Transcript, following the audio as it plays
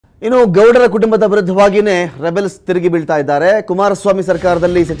ಇನ್ನು ಗೌಡರ ಕುಟುಂಬದ ವಿರುದ್ಧವಾಗಿಯೇ ರೆಬೆಲ್ಸ್ ತಿರುಗಿ ಬೀಳ್ತಾ ಇದ್ದಾರೆ. ಕುಮಾರಸ್ವಾಮಿ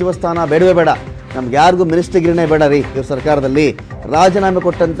ಸರ್ಕಾರದಲ್ಲಿ ಸಚಿವ ಸ್ಥಾನ ಬೇಡವೇ ಬೇಡ, ನಮ್ಗೆ ಯಾರಿಗೂ ಮಿನಿಸ್ಟರ್ಗಿರಿನೇ ಬೇಡ ರೀ. ಇವ್ರ ಸರ್ಕಾರದಲ್ಲಿ ರಾಜೀನಾಮೆ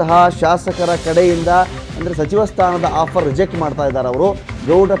ಕೊಟ್ಟಂತಹ ಶಾಸಕರ ಕಡೆಯಿಂದ ಅಂದರೆ ಸಚಿವ ಸ್ಥಾನದ ಆಫರ್ ರಿಜೆಕ್ಟ್ ಮಾಡ್ತಾ ಇದ್ದಾರೆ ಅವರು.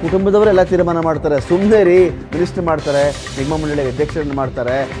 ಗೌಡ ಕುಟುಂಬದವರೆಲ್ಲ ತೀರ್ಮಾನ ಮಾಡ್ತಾರೆ, ಸುಮ್ಮನೆ ರೀ ಮಿನಿಸ್ಟರ್ ಮಾಡ್ತಾರೆ, ನಿಗಮ ಮಂಡಳಿ ಅಧ್ಯಕ್ಷರನ್ನು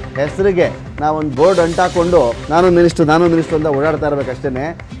ಮಾಡ್ತಾರೆ, ಹೆಸರಿಗೆ ನಾವೊಂದು ಬೋರ್ಡ್ ಅಂಟಾಕೊಂಡು ನಾನು ಮಿನಿಸ್ಟರ್ ಅಂತ ಓಡಾಡ್ತಾ ಇರಬೇಕಷ್ಟೇ.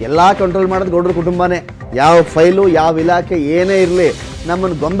 ಎಲ್ಲ ಕಂಟ್ರೋಲ್ ಮಾಡೋದು ಗೌಡರ ಕುಟುಂಬನೇ. ಯಾವ ಫೈಲು ಯಾವ ಇಲಾಖೆ ಏನೇ ಇರಲಿ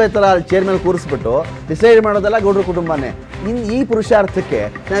ನಮ್ಮನ್ನು ಗೊಂಬೆ ಥರ ಚೇರ್ ಮೇಲೆ ಕೂರಿಸ್ಬಿಟ್ಟು ಡಿಸೈಡ್ ಮಾಡೋದೆಲ್ಲ ಗೌಡರ ಕುಟುಂಬನೇ. ಈ ಪುರುಷಾರ್ಥಕ್ಕೆ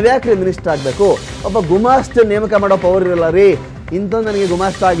ನಾವು ಯಾಕೆ ಮಿನಿಸ್ಟರ್ ಆಗಬೇಕು? ಒಬ್ಬ ಗುಮಾಸ್ತ ನೇಮಕ ಮಾಡೋ ಪವರ್ ಇರಲ್ಲ ರೀ. ಇಂಥದ್ದು ನನಗೆ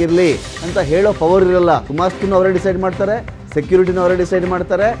ಗುಮಾಸ್ತ ಆಗಿರಲಿ ಅಂತ ಹೇಳೋ ಪವರ್ ಇರಲ್ಲ. ಗುಮಾಸ್ತನ ಅವರೇ ಡಿಸೈಡ್ ಮಾಡ್ತಾರೆ, ಸೆಕ್ಯೂರಿಟಿನ ಅವರೇ ಡಿಸೈಡ್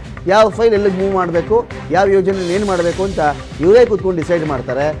ಮಾಡ್ತಾರೆ, ಯಾವ ಫೈಲ್ ಎಲ್ಲಿಗೆ ಮೂವ್ ಮಾಡಬೇಕು, ಯಾವ ಯೋಜನೆ ಏನು ಮಾಡಬೇಕು ಅಂತ ಇವರೇ ಕೂತ್ಕೊಂಡು ಡಿಸೈಡ್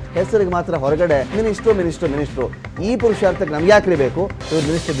ಮಾಡ್ತಾರೆ. ಹೆಸರಿಗೆ ಮಾತ್ರ ಹೊರಗಡೆ ಮಿನಿಸ್ಟ್ರು. ಈ ಪುರುಷಾರ್ಥಕ್ಕೆ ನಮ್ಗೆ ಯಾಕ್ರಿ ಬೇಕು? ಇವ್ರು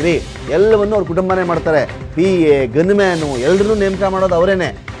ಮಿನಿಸ್ಟರ್ಗಿರಿ ಎಲ್ಲವನ್ನೂ ಅವ್ರ ಕುಟುಂಬನೇ ಮಾಡ್ತಾರೆ. PA ಗನ್ಮ್ಯಾನು ಎಲ್ಲರನ್ನೂ ನೇಮಕ ಮಾಡೋದು ಅವರೇನೆ.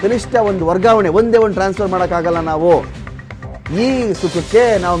 ಕನಿಷ್ಠ ಒಂದು ವರ್ಗಾವಣೆ ಒಂದೇ ಒಂದು ಟ್ರಾನ್ಸ್ಫರ್ ಮಾಡೋಕ್ಕಾಗಲ್ಲ. ನಾವು ಈ ಸುಖಕ್ಕೆ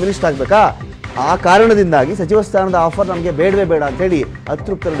ನಾವು ಮಿನಿಸ್ಟರ್ ಆಗಬೇಕಾ? ಆ ಕಾರಣದಿಂದಾಗಿ ಸಚಿವ ಸ್ಥಾನದ ಆಫರ್ ನಮಗೆ ಬೇಡವೇ ಬೇಡ ಅಂತೇಳಿ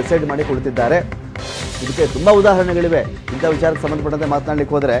ಅತೃಪ್ತರು ಡಿಸೈಡ್ ಮಾಡಿ ಕೊಡ್ತಿದ್ದಾರೆ. ಇದಕ್ಕೆ ತುಂಬ ಉದಾಹರಣೆಗಳಿವೆ. ಇಂಥ ವಿಚಾರಕ್ಕೆ ಸಂಬಂಧಪಟ್ಟಂತೆ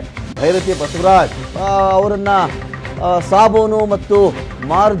ಮಾತನಾಡಲಿಕ್ಕೆ ಹೋದರೆ ಭೈರತಿ ಬಸವರಾಜ್ ಅವರನ್ನು ಸಾಬೂನು ಮತ್ತು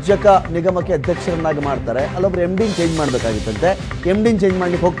ಮಾರ್ಜಕ ನಿಗಮಕ್ಕೆ ಅಧ್ಯಕ್ಷರನ್ನಾಗಿ ಮಾಡ್ತಾರೆ. ಅಲ್ಲೊಬ್ಬರು MD ಚೇಂಜ್ ಮಾಡಬೇಕಾಗಿತ್ತಂತೆ. MD ಚೇಂಜ್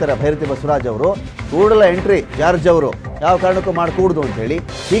ಮಾಡಲಿಕ್ಕೆ ಹೋಗ್ತಾರೆ ಭೈರತಿ ಬಸವರಾಜ್ ಅವರು. ಕೂಡಲ ಎಂಟ್ರಿ ಜಾರ್ಜ್ ಅವರು ಯಾವ ಕಾರಣಕ್ಕೂ ಮಾಡಕೂಡ್ದು ಅಂಥೇಳಿ.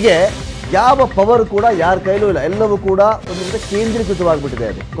 ಹೀಗೆ ಯಾವ ಪವರ್ ಕೂಡ ಯಾರ ಕೈಲೂ ಇಲ್ಲ. ಎಲ್ಲವೂ ಕೂಡ ಒಂದು ರೀತಿ ಕೇಂದ್ರೀಕೃತವಾಗಿಬಿಟ್ಟಿದೆ.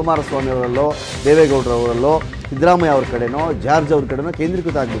 ಅದು ಕುಮಾರಸ್ವಾಮಿ ಅವರಲ್ಲೋ, ದೇವೇಗೌಡರವರಲ್ಲೋ, ಸಿದ್ದರಾಮಯ್ಯ ಅವ್ರ ಕಡೆನೋ, ಜಾರ್ಜ್ ಅವ್ರ ಕಡೆನೋ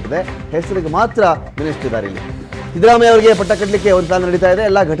ಕೇಂದ್ರೀಕೃತ ಆಗಿಬಿಟ್ಟಿದೆ. ಹೆಸರಿಗೆ ಮಾತ್ರ ಮಿನಿಸ್ಟರ್ ಇದ್ದಾರೆ ಇಲ್ಲಿ. ಸಿದ್ದರಾಮಯ್ಯ ಅವರಿಗೆ ಪಟ್ಟ ಕಟ್ಟಲಿಕ್ಕೆ ಒಂದು ಪ್ಲಾನ್ ನಡೀತಾ ಇದೆ.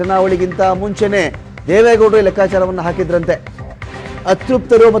 ಎಲ್ಲ ಘಟನಾವಳಿಗಿಂತ ಮುಂಚೆನೇ ದೇವೇಗೌಡರು ಲೆಕ್ಕಾಚಾರವನ್ನು ಹಾಕಿದ್ರಂತೆ.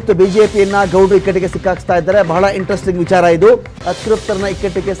 ಅತೃಪ್ತರು ಮತ್ತು BJPಯನ್ನ ಗೌಡರು ಇಕ್ಕಟ್ಟಿಗೆ ಸಿಕ್ಕಾಕ್ಸ್ತಾ ಇದ್ದಾರೆ. ಬಹಳ ಇಂಟ್ರೆಸ್ಟಿಂಗ್ ವಿಚಾರ ಇದು. ಅತೃಪ್ತರನ್ನ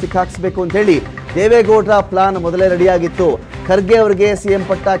ಇಕ್ಕಟ್ಟಿಗೆ ಸಿಕ್ಕಾಕ್ಸ್ಬೇಕು ಅಂತ ಹೇಳಿ ದೇವೇಗೌಡರ ಪ್ಲಾನ್ ಮೊದಲೇ ರೆಡಿಯಾಗಿತ್ತು. ಖರ್ಗೆ ಅವರಿಗೆ CM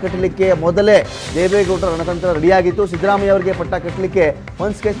ಪಟ್ಟ ಕಟ್ಟಲಿಕ್ಕೆ ಮೊದಲೇ ದೇವೇಗೌಡರ ರಣತಂತ್ರ ರೆಡಿಯಾಗಿತ್ತು. ಸಿದ್ದರಾಮಯ್ಯ ಅವರಿಗೆ ಪಟ್ಟ ಕಟ್ಟಲಿಕ್ಕೆ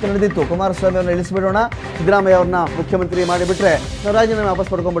ಒಂದು ಸ್ಕೆಚ್ ನಡೆದಿತ್ತು. ಕುಮಾರಸ್ವಾಮಿ ಅವ್ರನ್ನ ಇಳಿಸ್ಬಿಡೋಣ, ಸಿದ್ದರಾಮಯ್ಯ ಅವ್ರನ್ನ ಮುಖ್ಯಮಂತ್ರಿ ಮಾಡಿಬಿಟ್ರೆ ನಾವು ರಾಜೀನಾಮೆ ವಾಪಸ್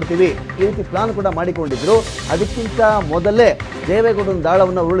ಪಡ್ಕೊಂಡ್ಬಿಡ್ತೀವಿ, ಈ ರೀತಿ ಪ್ಲಾನ್ ಕೂಡ ಮಾಡಿಕೊಂಡಿದ್ರು. ಅದಕ್ಕಿಂತ ಮೊದಲೇ ದೇವೇಗೌಡರ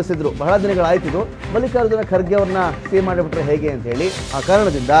ದಾಳವನ್ನು ಉರುಳಿಸಿದ್ರು. ಬಹಳ ದಿನಗಳಾಯ್ತಿದ್ದು. ಮಲ್ಲಿಕಾರ್ಜುನ ಖರ್ಗೆ ಅವ್ರನ್ನ CM ಮಾಡಿಬಿಟ್ರೆ ಹೇಗೆ ಅಂತ ಹೇಳಿ ಆ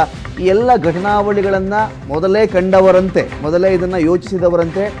ಕಾರಣದಿಂದ ಈ ಎಲ್ಲ ಘಟನಾವಳಿಗಳನ್ನು ಮೊದಲೇ ಕಂಡವರಂತೆ, ಮೊದಲೇ ಇದನ್ನು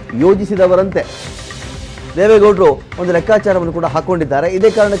ಯೋಜಿಸಿದವರಂತೆ ದೇವೇಗೌಡರು ಒಂದು ಲೆಕ್ಕಾಚಾರವನ್ನು ಕೂಡ ಹಾಕೊಂಡಿದ್ದಾರೆ. ಇದೇ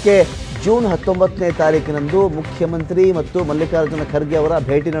ಕಾರಣಕ್ಕೆ ಜೂನ್ 19ನೇ ತಾರೀಕಿನಂದು ಮುಖ್ಯಮಂತ್ರಿ ಮತ್ತು ಮಲ್ಲಿಕಾರ್ಜುನ ಖರ್ಗೆ ಅವರ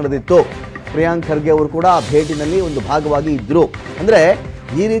ಭೇಟಿ ನಡೆದಿತ್ತು. ಪ್ರಿಯಾಂಕ್ ಖರ್ಗೆ ಅವರು ಕೂಡ ಆ ಭೇಟಿನಲ್ಲಿ ಒಂದು ಭಾಗವಾಗಿ ಇದ್ದರು. ಅಂದರೆ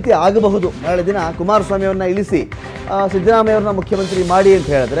ಈ ರೀತಿ ಆಗಬಹುದು. ನಾಳೆ ದಿನ ಕುಮಾರಸ್ವಾಮಿಯವ್ರನ್ನ ಇಳಿಸಿ ಸಿದ್ದರಾಮಯ್ಯವ್ರನ್ನ ಮುಖ್ಯಮಂತ್ರಿ ಮಾಡಿ ಅಂತ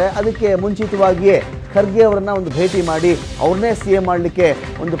ಹೇಳಿದ್ರೆ ಅದಕ್ಕೆ ಮುಂಚಿತವಾಗಿಯೇ ಖರ್ಗೆ ಅವರನ್ನ ಒಂದು ಭೇಟಿ ಮಾಡಿ ಅವ್ರನ್ನೇ CM ಮಾಡಲಿಕ್ಕೆ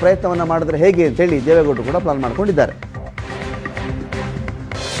ಒಂದು ಪ್ರಯತ್ನವನ್ನು ಮಾಡಿದ್ರೆ ಹೇಗೆ ಅಂತೇಳಿ ದೇವೇಗೌಡರು ಕೂಡ ಪ್ಲಾನ್ ಮಾಡ್ಕೊಂಡಿದ್ದಾರೆ.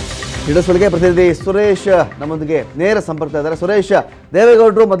 ಹಿಡಸೊಳಗೆ ಪ್ರತಿನಿಧಿ ಸುರೇಶ್ ನಮ್ಮೊಂದಿಗೆ ನೇರ ಸಂಪರ್ಕ ಇದ್ದಾರೆ. ಸುರೇಶ್,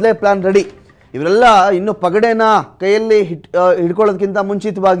 ದೇವೇಗೌಡರು ಮೊದಲೇ ಪ್ಲಾನ್ ರೆಡಿ. ಇವರೆಲ್ಲ ಇನ್ನು ಪಗಡೆನ ಕೈಯಲ್ಲಿ ಹಿಡ್ಕೊಳ್ಳೋದಕ್ಕಿಂತ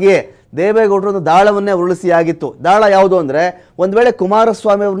ಮುಂಚಿತವಾಗಿಯೇ ದೇವೇಗೌಡರು ಒಂದು ದಾಳವನ್ನೇ ಉರುಳಿಸಿ ಆಗಿತ್ತು. ದಾಳ ಯಾವುದು ಅಂದರೆ, ಒಂದು ವೇಳೆ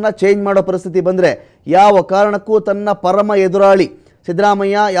ಕುಮಾರಸ್ವಾಮಿ ಅವ್ರನ್ನ ಚೇಂಜ್ ಮಾಡೋ ಪರಿಸ್ಥಿತಿ ಬಂದರೆ ಯಾವ ಕಾರಣಕ್ಕೂ ತನ್ನ ಪರಮ ಎದುರಾಳಿ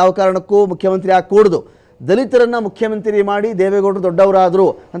ಸಿದ್ದರಾಮಯ್ಯ ಯಾವ ಕಾರಣಕ್ಕೂ ಮುಖ್ಯಮಂತ್ರಿ ಆಗಕೂಡದು, ದಲಿತರನ್ನು ಮುಖ್ಯಮಂತ್ರಿ ಮಾಡಿ ದೇವೇಗೌಡರು ದೊಡ್ಡವರಾದರು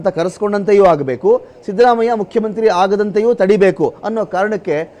ಅಂತ ಕರೆಸ್ಕೊಂಡಂತೆಯೂ ಆಗಬೇಕು, ಸಿದ್ದರಾಮಯ್ಯ ಮುಖ್ಯಮಂತ್ರಿ ಆಗದಂತೆಯೂ ತಡಿಬೇಕು ಅನ್ನೋ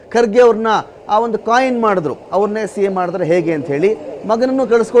ಕಾರಣಕ್ಕೆ ಖರ್ಗೆ ಅವ್ರನ್ನ ಆ ಒಂದು ಕಾಯಿನ್ ಮಾಡಿದ್ರು. ಅವ್ರನ್ನೇ CM ಮಾಡಿದ್ರೆ ಹೇಗೆ ಅಂಥೇಳಿ ಮಗನನ್ನು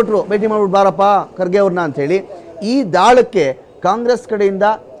ಕಳಿಸ್ಕೊಟ್ರು, ಭೇಟಿ ಮಾಡ್ಬಿಟ್ಟು ಬಾರಪ್ಪ ಖರ್ಗೆ ಅವ್ರನ್ನ ಅಂಥೇಳಿ. ಈ ದಾಳಕ್ಕೆ ಕಾಂಗ್ರೆಸ್ ಕಡೆಯಿಂದ,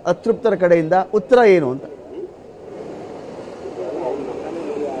 ಅತೃಪ್ತರ ಕಡೆಯಿಂದ ಉತ್ತರ ಏನು ಅಂತ?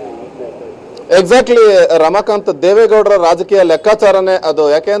 ಎಕ್ಸಾಕ್ಟ್ಲಿ ರಮಾಕಾಂತ್, ದೇವೇಗೌಡರ ರಾಜಕೀಯ ಲೆಕ್ಕಾಚಾರನೇ ಅದು.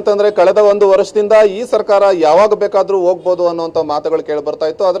 ಯಾಕೆ ಅಂತಂದ್ರೆ ಕಳೆದ ಒಂದು ವರ್ಷದಿಂದ ಈ ಸರ್ಕಾರ ಯಾವಾಗ ಬೇಕಾದ್ರೂ ಹೋಗ್ಬೋದು ಅನ್ನುವಂತ ಮಾತುಗಳು ಕೇಳಿ ಬರ್ತಾ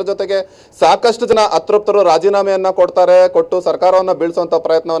ಇತ್ತು. ಅದ್ರ ಜೊತೆಗೆ ಸಾಕಷ್ಟು ಜನ ಅತೃಪ್ತರು ರಾಜೀನಾಮೆಯನ್ನ ಕೊಟ್ಟು ಸರ್ಕಾರವನ್ನ ಬೀಳ್ಸುವಂತ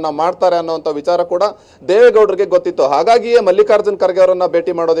ಪ್ರಯತ್ನವನ್ನ ಮಾಡ್ತಾರೆ ಅನ್ನುವಂತ ವಿಚಾರ ಕೂಡ ದೇವೇಗೌಡರಿಗೆ ಗೊತ್ತಿತ್ತು. ಹಾಗಾಗಿಯೇ ಮಲ್ಲಿಕಾರ್ಜುನ್ ಖರ್ಗೆ ಅವರನ್ನ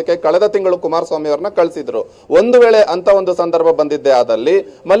ಭೇಟಿ ಮಾಡೋದಕ್ಕೆ ಕಳೆದ ತಿಂಗಳು ಕುಮಾರಸ್ವಾಮಿ ಅವರನ್ನ ಕಳಿಸಿದ್ರು. ಒಂದು ವೇಳೆ ಅಂತ ಒಂದು ಸಂದರ್ಭ ಬಂದಿದ್ದೆ ಆದಲ್ಲಿ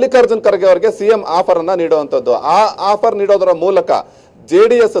ಮಲ್ಲಿಕಾರ್ಜುನ್ ಖರ್ಗೆ ಅವರಿಗೆ CM ಆಫರ್ ಅನ್ನ ನೀಡುವಂತದ್ದು. ಆ ಆಫರ್ ನೀಡೋದರ ಮೂಲಕ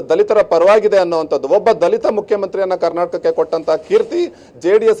JDS ದಲಿತರ ಪರವಾಗಿದೆ ಅನ್ನುವಂಥದ್ದು, ಒಬ್ಬ ದಲಿತ ಮುಖ್ಯಮಂತ್ರಿಯನ್ನ ಕರ್ನಾಟಕಕ್ಕೆ ಕೊಟ್ಟಂತ ಕೀರ್ತಿ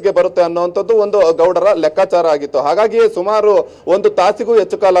JDSಗೆ ಬರುತ್ತೆ ಅನ್ನುವಂಥದ್ದು ಒಂದು ಗೌಡರ ಲೆಕ್ಕಾಚಾರ ಆಗಿತ್ತು. ಹಾಗಾಗಿ ಸುಮಾರು ಒಂದು ತಾಸಿಗೂ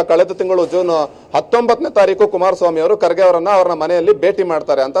ಹೆಚ್ಚು ಕಾಲ ಕಳೆದ ತಿಂಗಳು ಜೂನ್ 19ನೇ ತಾರೀಕು ಕುಮಾರಸ್ವಾಮಿ ಅವರು ಖರ್ಗೆ ಅವರನ್ನ ಮನೆಯಲ್ಲಿ ಭೇಟಿ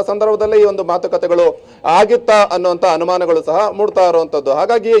ಮಾಡ್ತಾರೆ. ಅಂತ ಸಂದರ್ಭದಲ್ಲಿ ಈ ಒಂದು ಮಾತುಕತೆಗಳು ಆಗಿತ್ತಾ ಅನ್ನುವಂತ ಅನುಮಾನಗಳು ಸಹ ಮೂಡ್ತಾ ಇರುವಂತದ್ದು.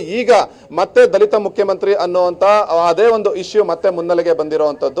 ಹಾಗಾಗಿ ಈಗ ಮತ್ತೆ ದಲಿತ ಮುಖ್ಯಮಂತ್ರಿ ಅನ್ನುವಂತ ಅದೇ ಒಂದು ಇಶ್ಯೂ ಮತ್ತೆ ಮುನ್ನೆಲೆಗೆ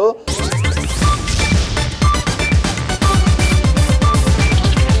ಬಂದಿರುವಂತದ್ದು.